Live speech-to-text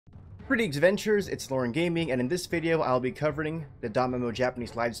Greetings Adventures, it's Lauren Gaming, and in this video I'll be covering the DanMemo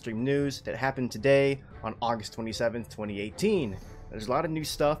Japanese livestream news that happened today on August 27th, 2018. There's a lot of new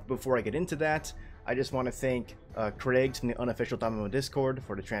stuff. Before I get into that, I just want to thank Craig from the unofficial DanMemo Discord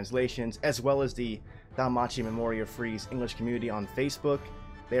for the translations, as well as the Danmachi Memoria Freeze English community on Facebook.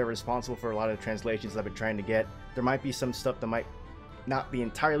 They are responsible for a lot of the translations I've been trying to get. There might be some stuff that might not be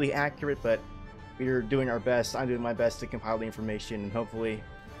entirely accurate, but we're doing our best. I'm doing my best to compile the information, and hopefully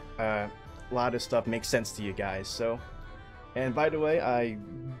a lot of stuff makes sense to you guys. So, and by the way, I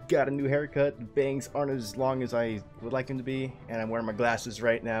got a new haircut. The bangs aren't as long as I would like them to be, and I'm wearing my glasses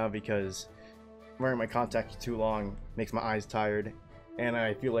right now because wearing my contacts too long makes my eyes tired, and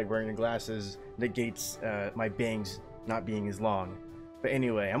I feel like wearing the glasses negates my bangs not being as long. But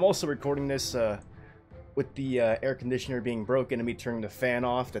anyway, I'm also recording this with the air conditioner being broken and me turning the fan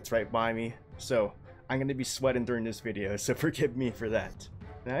off that's right by me, so I'm going to be sweating during this video, so forgive me for that.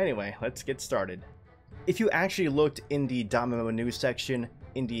 Now anyway, let's get started. If you actually looked in the DanMemo news section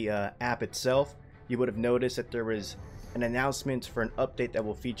in the app itself, you would have noticed that there was an announcement for an update that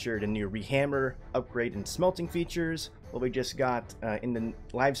will feature the new rehammer, upgrade, and smelting features. Well, we just got in the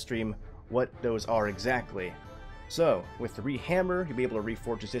live stream what those are exactly. So, with the rehammer, you'll be able to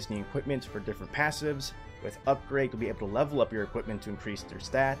reforge existing equipment for different passives. With upgrade, you'll be able to level up your equipment to increase their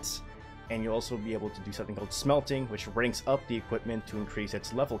stats. And you'll also be able to do something called smelting, which ranks up the equipment to increase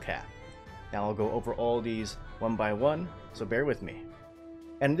its level cap. Now I'll go over all these one by one, so bear with me.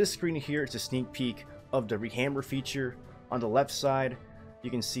 And this screen here is a sneak peek of the rehammer feature. On the left side,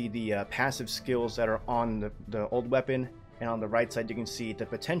 you can see the passive skills that are on the old weapon, and on the right side you can see the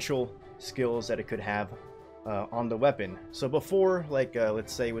potential skills that it could have on the weapon. So before, like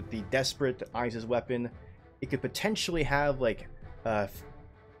let's say with the Desperate Isis weapon, it could potentially have like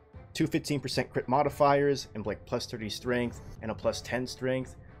two 15% crit modifiers and like plus 30 strength and a plus 10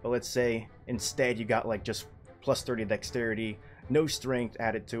 strength. But let's say instead you got like just plus 30 dexterity, no strength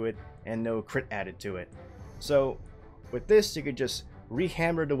added to it, and no crit added to it. So with this, you could just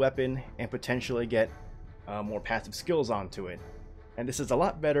rehammer the weapon and potentially get more passive skills onto it. And this is a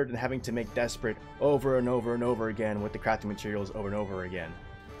lot better than having to make Desperate over and over and over again with the crafting materials over and over again.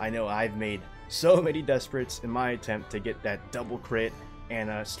 I know I've made so many Desperates in my attempt to get that double crit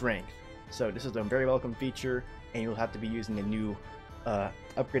and strength. So this is a very welcome feature, and you'll have to be using the new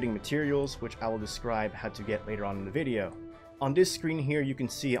upgrading materials, which I will describe how to get later on in the video. On this screen here, you can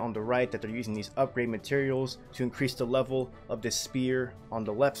see on the right that they're using these upgrade materials to increase the level of this spear on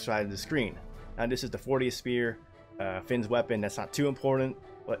the left side of the screen. Now this is the 40th spear, Finn's weapon. That's not too important.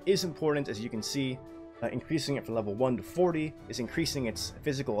 What is important, as you can see, increasing it from level 1 to 40 is increasing its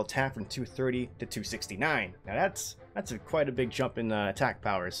physical attack from 230 to 269. Now that's quite a big jump in attack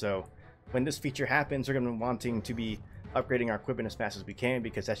power. So when this feature happens, we're going to be wanting to be upgrading our equipment as fast as we can,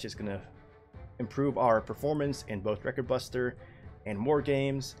 because that's just going to improve our performance in both Record Buster and more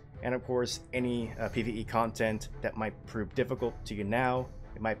games, and of course any PvE content that might prove difficult to you now.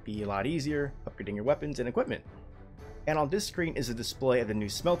 It might be a lot easier upgrading your weapons and equipment. And on this screen is a display of the new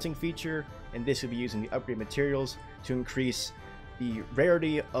smelting feature, and this will be using the upgrade materials to increase the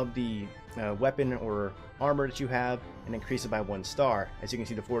rarity of the weapon or armor that you have and increase it by 1 star. As you can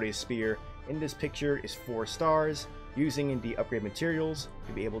see, the 40th spear in this picture is 4 stars. Using the upgrade materials,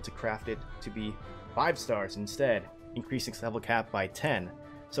 you'll be able to craft it to be 5 stars instead, increasing its level cap by 10.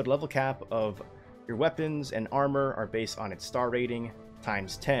 So the level cap of your weapons and armor are based on its star rating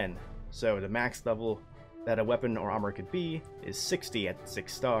times 10. So the max level that a weapon or armor could be is 60 at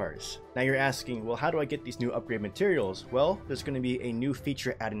 6 stars. Now you're asking, well, how do I get these new upgrade materials? Well, there's going to be a new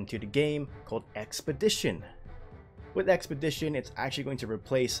feature added into the game called Expedition. With Expedition, it's actually going to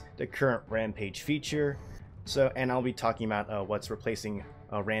replace the current Rampage feature. So, and I'll be talking about what's replacing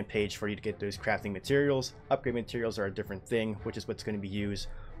Rampage for you to get those crafting materials. Upgrade materials are a different thing, which is what's going to be used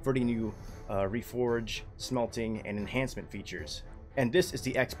for the new reforge, smelting, and enhancement features. And this is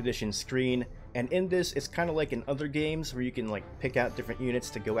the Expedition screen, and in this it's kind of like in other games where you can like pick out different units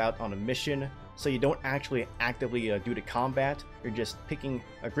to go out on a mission, so you don't actually actively do the combat. You're just picking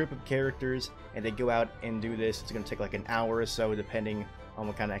a group of characters and they go out and do this. It's going to take like an hour or so depending on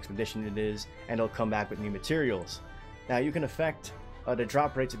what kind of expedition it is, and it'll come back with new materials. Now you can affect the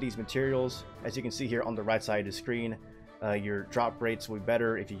drop rates of these materials. As you can see here on the right side of the screen, your drop rates will be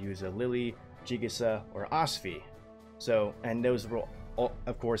better if you use a Lily, Jigisa, or Osfi. So, and those will all,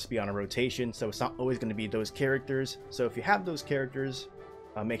 of course, be on a rotation, so it's not always going to be those characters. So if you have those characters,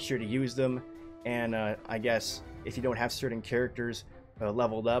 make sure to use them. And I guess if you don't have certain characters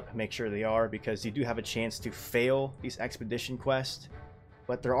leveled up, make sure they are, because you do have a chance to fail these expedition quests.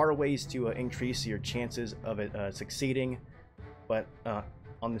 But there are ways to increase your chances of it succeeding. But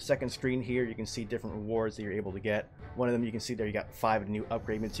On the second screen here, you can see different rewards that you're able to get. One of them, you can see there you got 5 new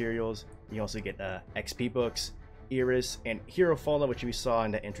upgrade materials. You also get XP books, Iris, and Hero Fauna, which we saw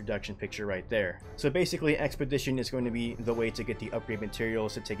in the introduction picture right there. So basically, Expedition is going to be the way to get the upgrade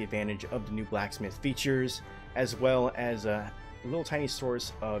materials to take advantage of the new Blacksmith features, as well as a little tiny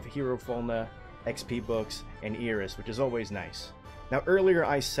source of Hero Fauna, XP books, and Iris, which is always nice. Now earlier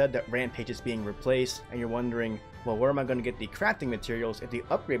I said that Rampage is being replaced, and you're wondering, well, where am I going to get the crafting materials if the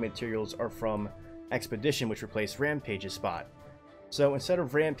upgrade materials are from Expedition, which replaced Rampage's spot? So instead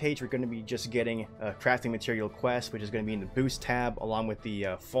of Rampage, we're going to be just getting a crafting material quest, which is going to be in the boost tab, along with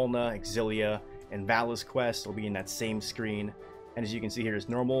the Fauna, Exilia, and Valis quest. It'll be in that same screen. And as you can see here, there's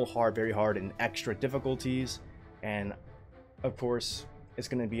normal, hard, very hard, and extra difficulties. And of course, it's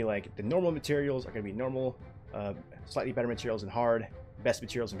going to be like the normal materials are going to be normal, slightly better materials and hard, best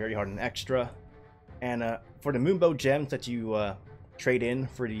materials and very hard and extra. And for the Moonbow gems that you trade in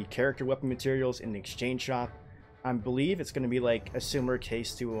for the character weapon materials in the exchange shop, I believe it's going to be like a similar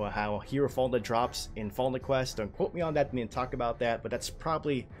case to how Hero Fauna drops in Fauna Quest. Don't quote me on that, I didn't talk about that, but that's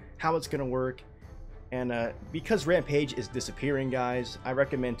probably how it's going to work. And because Rampage is disappearing, guys, I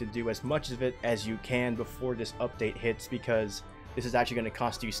recommend to do as much of it as you can before this update hits, because this is actually going to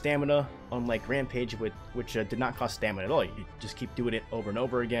cost you stamina, unlike Rampage, which did not cost stamina at all. You just keep doing it over and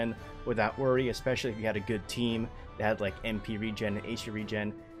over again without worry, especially if you had a good team that had like MP regen and AC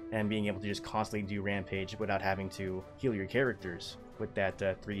regen, and being able to just constantly do Rampage without having to heal your characters with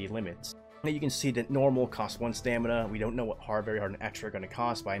that 3 limits. Now you can see that normal costs 1 stamina. We don't know what hard, very hard, and extra are going to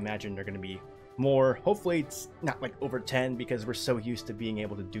cost, but I imagine they're going to be more. Hopefully it's not like over 10, because we're so used to being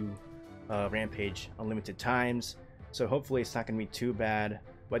able to do Rampage unlimited times. So hopefully it's not going to be too bad,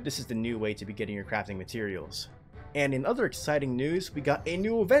 but this is the new way to be getting your crafting materials. And in other exciting news, we got a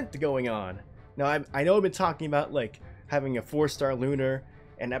new event going on. Now I know I've been talking about like having a 4-star Lunar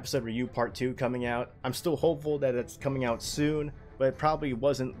and episode review part 2 coming out. I'm still hopeful that it's coming out soon, but it probably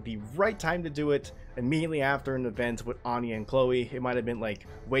wasn't the right time to do it immediately after an event with Anya and Chloe. It might have been like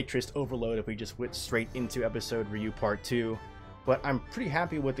waitress overload if we just went straight into episode review part 2. But I'm pretty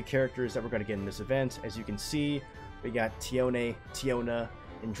happy with the characters that we're going to get in this event. As you can see, we got Tiona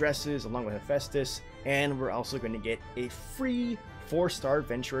in dresses along with Hephaestus, and we're also going to get a free 4-star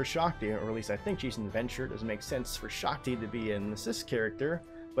adventurer Shakti, or at least I think she's an adventurer. Doesn't make sense for Shakti to be an assist character,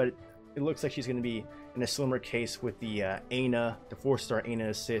 but it looks like she's going to be in a similar case with the Aina, the 4-star Aina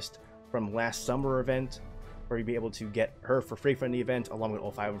assist from last summer event, where you'll be able to get her for free from the event along with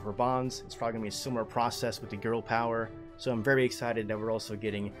all 5 of her bonds. It's probably going to be a similar process with the girl power, so I'm very excited that we're also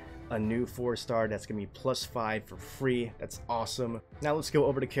getting a new 4-star that's going to be +5 for free. That's awesome. Now let's go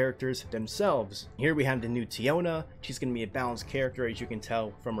over the characters themselves. Here we have the new Tiona. She's going to be a balanced character, as you can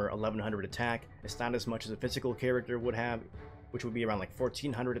tell from her 1100 attack. It's not as much as a physical character would have, which would be around like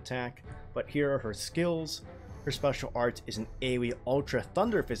 1400 attack. But here are her skills. Her special art is an AoE Ultra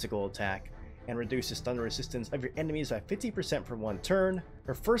Thunder physical attack and reduces thunder resistance of your enemies by 50% for 1 turn.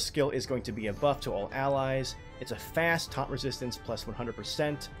 Her first skill is going to be a buff to all allies. It's a fast taunt resistance plus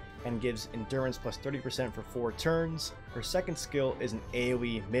 100%. And gives endurance plus 30% for 4 turns. Her second skill is an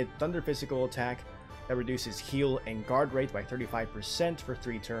AoE mid thunder physical attack that reduces heal and guard rate by 35% for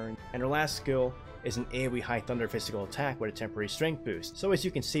 3 turns. And her last skill is an AoE high thunder physical attack with a temporary strength boost. So as you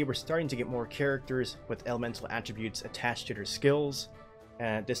can see, we're starting to get more characters with elemental attributes attached to their skills.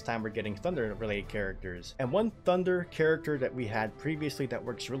 And this time we're getting thunder related characters. And one thunder character that we had previously that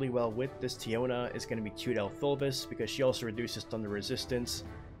works really well with this Tiona is going to be Cute Elphilvis, because she also reduces thunder resistance,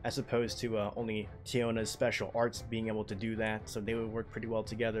 as opposed to only Tiona's special arts being able to do that, so they would work pretty well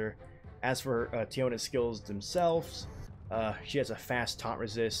together. As for Tiona's skills themselves, she has a fast taunt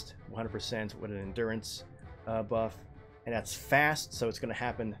resist, 100% with an endurance buff, and that's fast, so it's going to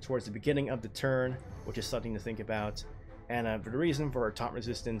happen towards the beginning of the turn, which is something to think about. And the reason for her taunt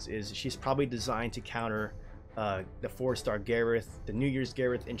resistance is she's probably designed to counter the 4-star Gareth, the New Year's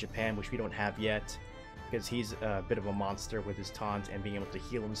Gareth in Japan, which we don't have yet, because he's a bit of a monster with his taunt and being able to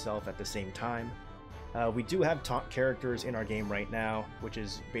heal himself at the same time. We do have taunt characters in our game right now, which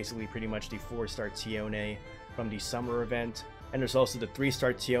is basically pretty much the 4-star Tiona from the summer event. And there's also the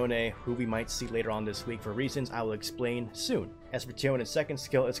 3-star Tiona, who we might see later on this week for reasons I will explain soon. As for Tiona's second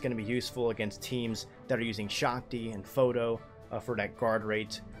skill, it's going to be useful against teams that are using Shakti and Photo for that guard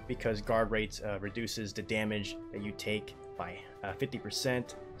rate, because guard rate reduces the damage that you take by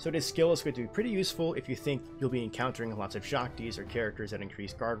 50%. So this skill is going to be pretty useful if you think you'll be encountering lots of Shaktis or characters that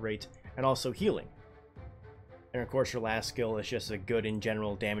increase guard rate and also healing. And of course her last skill is just a good in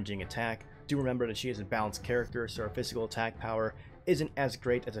general damaging attack. Do remember that she is a balanced character, so her physical attack power isn't as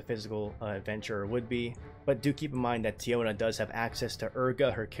great as a physical adventurer would be, but do keep in mind that Tiona does have access to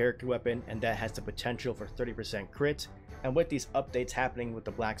Urga, her character weapon, and that has the potential for 30% crit, and with these updates happening with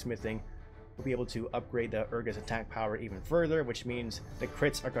the blacksmithing, we'll be able to upgrade the Urga's attack power even further, which means the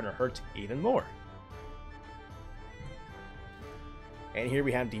crits are going to hurt even more. And here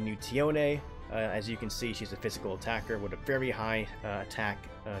we have the new Tione. As you can see, she's a physical attacker with a very high attack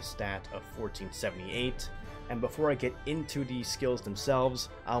stat of 1478. And before I get into the skills themselves,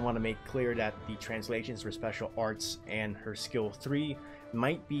 I want to make clear that the translations for special arts and her skill 3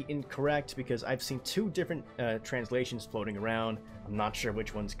 might be incorrect because I've seen two different translations floating around. I'm not sure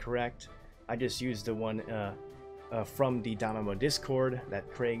which one's correct. I just used the one from the DanMemo Discord that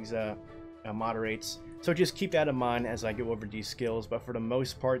Craig's moderates. So just keep that in mind as I go over these skills, but for the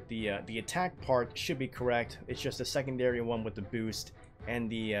most part, the attack part should be correct. It's just the secondary one with the boost and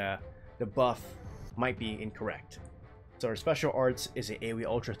the buff might be incorrect. So her special arts is an AoE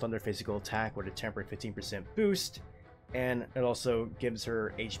Ultra Thunder physical attack with a temporary 15% boost, and it also gives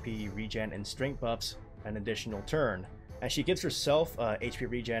her HP regen and strength buffs an additional turn. And she gives herself HP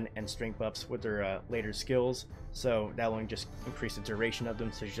regen and strength buffs with her later skills, so that'll only just increase the duration of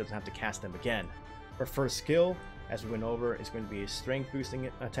them so she doesn't have to cast them again. Her first skill, as we went over, is going to be a strength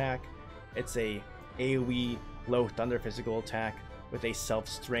boosting attack. It's a AoE low thunder physical attack with a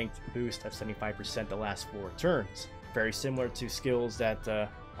self-strength boost of 75% the last 4 turns. Very similar to skills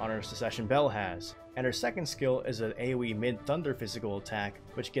that Honor Secession Bell has. And her second skill is an AoE mid-thunder physical attack,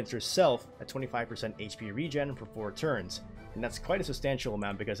 which gives herself a 25% HP regen for 4 turns. And that's quite a substantial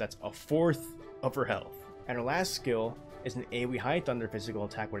amount because that's a fourth of her health. And her last skill is an AoE high thunder physical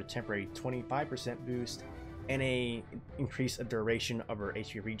attack with a temporary 25% boost and a increase of duration of her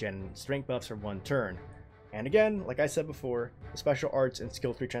HP regen and strength buffs for 1 turn. And again, like I said before, the special arts and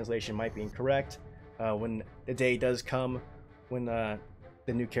skill 3 translation might be incorrect. When the day does come, when the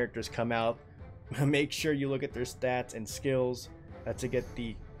new characters come out, make sure you look at their stats and skills to get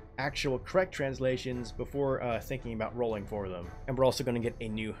the actual correct translations before thinking about rolling for them. And we're also going to get a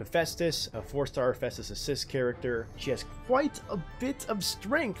new Hephaestus, a 4-star Hephaestus assist character. She has quite a bit of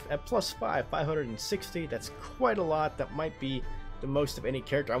strength at +5, 560. That's quite a lot. That might be the most of any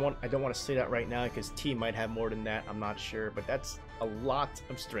character. I don't want to say that right now because T might have more than that. I'm not sure, but that's a lot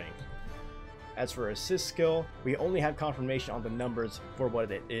of strength. As for assist skill, we only have confirmation on the numbers for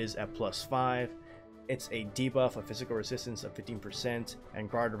what it is at +5. It's a debuff of physical resistance of 15% and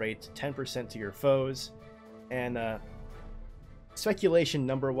guard rate 10% to your foes. And speculation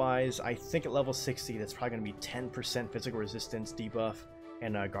number wise, I think at level 60 that's probably going to be 10% physical resistance debuff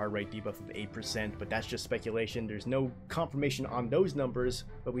and a guard rate debuff of 8%, but that's just speculation. There's no confirmation on those numbers,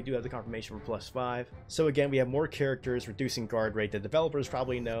 but we do have the confirmation for +5. So again, we have more characters reducing guard rate. The developers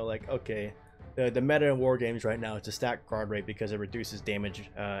probably know, like, okay, the meta in war games right now is to stack guard rate because it reduces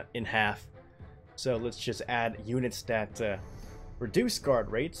damage in half. So let's just add units that reduce guard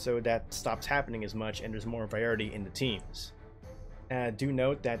rate so that stops happening as much and there's more variety in the teams. Do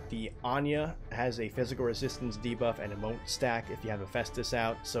note that the Anya has a physical resistance debuff and it won't stack if you have a Hephaestus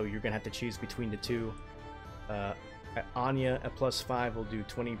out, so you're going to have to choose between the two. Anya at +5 will do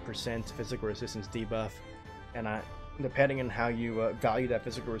 20% physical resistance debuff, and depending on how you value that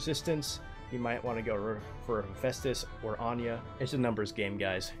physical resistance, you might want to go for Hephaestus or Anya. It's a numbers game,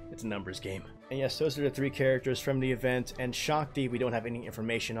 guys. It's a numbers game. And yes, those are the 3 characters from the event, and Shakti we don't have any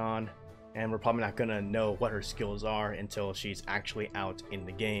information on, and we're probably not going to know what her skills are until she's actually out in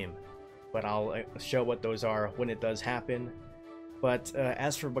the game. But I'll show what those are when it does happen. But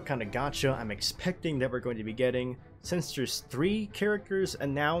as for what kind of gacha I'm expecting that we're going to be getting, since there's 3 characters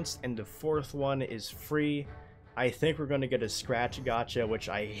announced and the 4th one is free, I think we're going to get a scratch gacha, which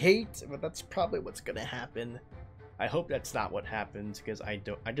I hate, but that's probably what's going to happen. I hope that's not what happens, because I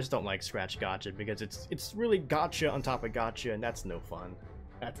just don't like scratch gacha, because it's really gacha on top of gacha, and that's no fun.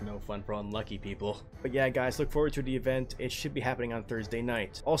 That's no fun for unlucky people. But yeah, guys, look forward to the event. It should be happening on Thursday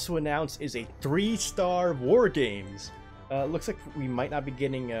night. Also announced is a 3-star War Games. Looks like we might not be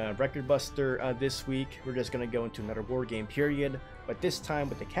getting a Record Buster this week. We're just going to go into another War Game period, but this time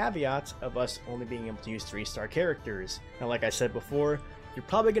with the caveat of us only being able to use 3-star characters. Now, like I said before, you're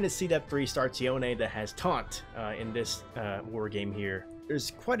probably going to see that 3-star Tione that has Taunt in this War Game here.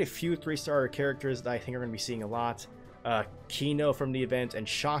 There's quite a few 3-star characters that I think are going to be seeing a lot. Kino from the event and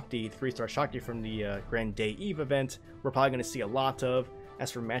Shakti, 3-star Shakti from the Grand Day Eve event, we're probably going to see a lot of. As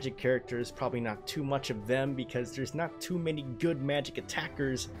for magic characters, probably not too much of them because there's not too many good magic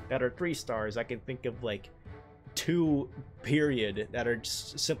attackers that are 3-stars. I can think of like 2 period that are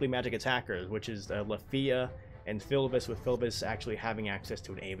just simply magic attackers, which is Lafia and Philbus, with Philbus actually having access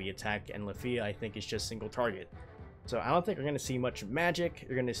to an AoE attack, and Lafia I think is just single target. So I don't think we're going to see much magic.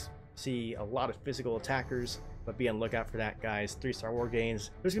 You're going to see a lot of physical attackers, but be on the lookout for that, guys. 3-star war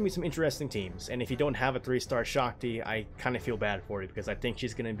games. There's going to be some interesting teams, and if you don't have a 3-star Shakti, I kind of feel bad for you because I think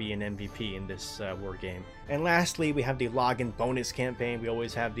she's going to be an MVP in this war game. And lastly, we have the login bonus campaign. We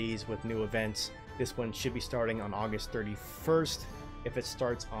always have these with new events. This one should be starting on August 31st. If it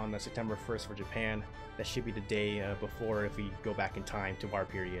starts on September 1st for Japan, that should be the day before if we go back in time to our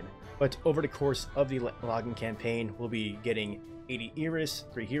period. But over the course of the login campaign, we'll be getting 80 Iris,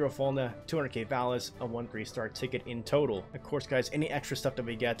 3 Hero Falna, 200k Valis, a 1 3-star ticket in total. Of course, guys, any extra stuff that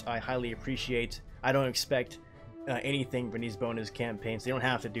we get, I highly appreciate. I don't expect anything from these bonus campaigns. They don't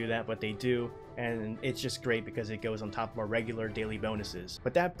have to do that, but they do. And it's just great because it goes on top of our regular daily bonuses.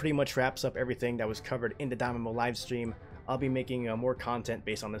 But that pretty much wraps up everything that was covered in the DanMemo live stream. I'll be making more content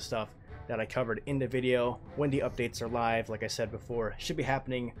based on the stuff that I covered in the video when the updates are live. Like I said before, should be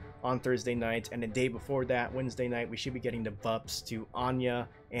happening on Thursday night, and the day before that, Wednesday night, we should be getting the buffs to Anya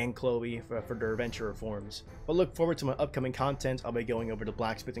and Chloe for their adventurer forms. But look forward to my upcoming content. I'll be going over the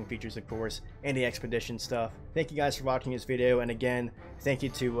blacksmithing features, of course, and the expedition stuff. Thank you guys for watching this video, and again, thank you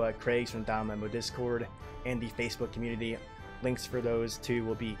to Craig from DanMemo Discord and the Facebook community. Links for those two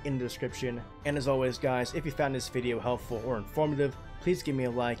will be in the description. And as always, guys, if you found this video helpful or informative, please give me a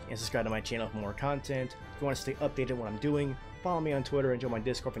like and subscribe to my channel for more content. If you want to stay updated on what I'm doing, follow me on Twitter and join my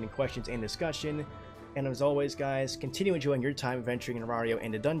Discord for any questions and discussion. And as always, guys, continue enjoying your time adventuring in Memoria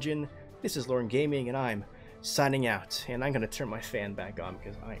and the dungeon. This is Lauren Gaming, and I'm signing out. And I'm going to turn my fan back on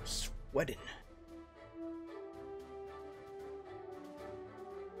because I'm sweating.